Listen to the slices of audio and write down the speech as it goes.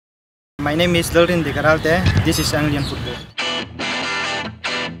My name is Lalrindika Ralte. This is Anglian football.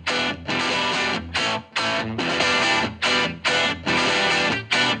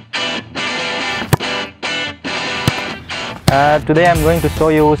 Today I'm going to show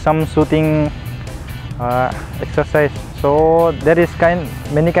you some shooting exercise. So there is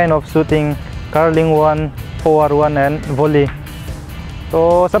many kind of shooting, curling one, forward one and volley.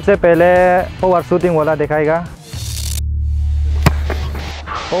 तो सबसे पहले power shooting वाला दिखाएगा।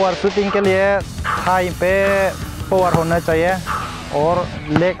 Power shooting के लिए Thai पे power होना चाहिए और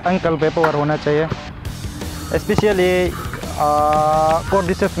लेग अंकल पे पावर होना चाहिए। स्पेशली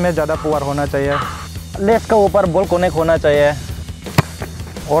कोर्डिसेप्स में ज़्यादा पावर होना चाहिए। लेस का ऊपर बॉल कनेक्ट होना चाहिए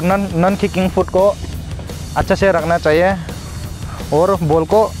और नन किकिंग फुट को अच्छे से रखना चाहिए और बॉल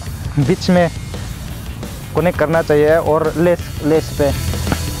को बीच में कनेक्ट करना चाहिए और लेस पे।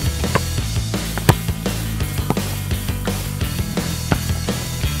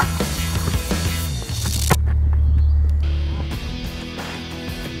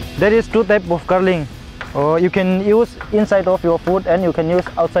 There is two type of curling. You can use inside of your foot and you can use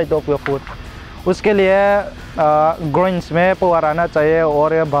outside of your foot. उसके लिए ग्रोइंस में पावर आना चाहिए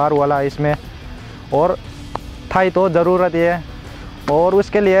और बाहर वाला इसमें, और थाई तो ज़रूरत है। और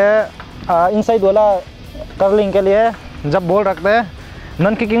उसके लिए इनसाइड वाला कर्लिंग के लिए जब बॉल रखते हैं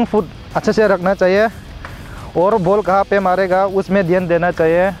नॉन किकिंग फुट अच्छे से रखना चाहिए और बॉल कहाँ पे मारेगा उसमें ध्यान देना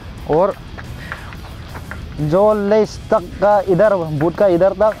चाहिए। और जो लेस तक का इधर बूट का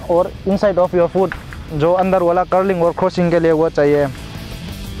इधर तक और इनसाइड ऑफ योर फुट जो अंदर वाला कर्लिंग और क्रॉसिंग के लिए वो चाहिए।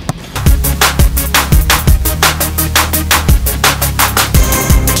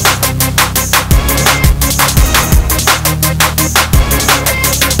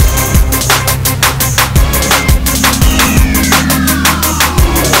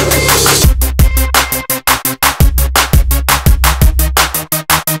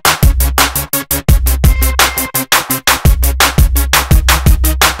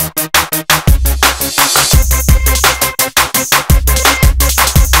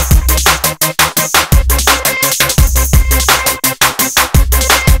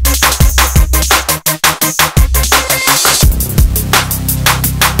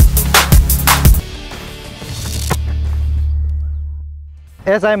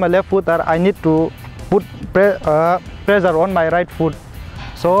 As I am a left footer, I need to put pressure on my right foot.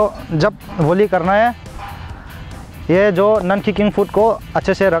 So जब वॉली करना है ये जो नॉन किकिंग फुट को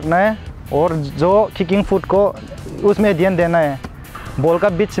अच्छे से रखना है और जो किकिंग फुट को उसमें ध्यान देना है। बॉल का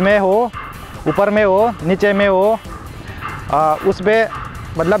बीच में हो, ऊपर में हो, नीचे में हो, उस पर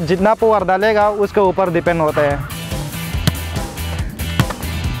मतलब जितना पावर डालेगा उसके ऊपर डिपेंड होता है।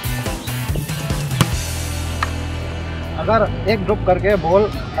 अगर एक ड्रॉप करके बॉल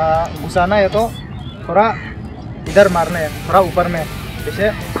घुसाना है तो थोड़ा इधर मारना है, थोड़ा ऊपर में, जैसे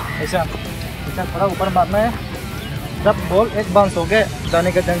ऐसा थोड़ा ऊपर मारना है। जब बॉल एक बाउंस हो के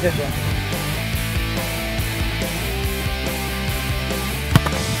जाने के चांसेस है।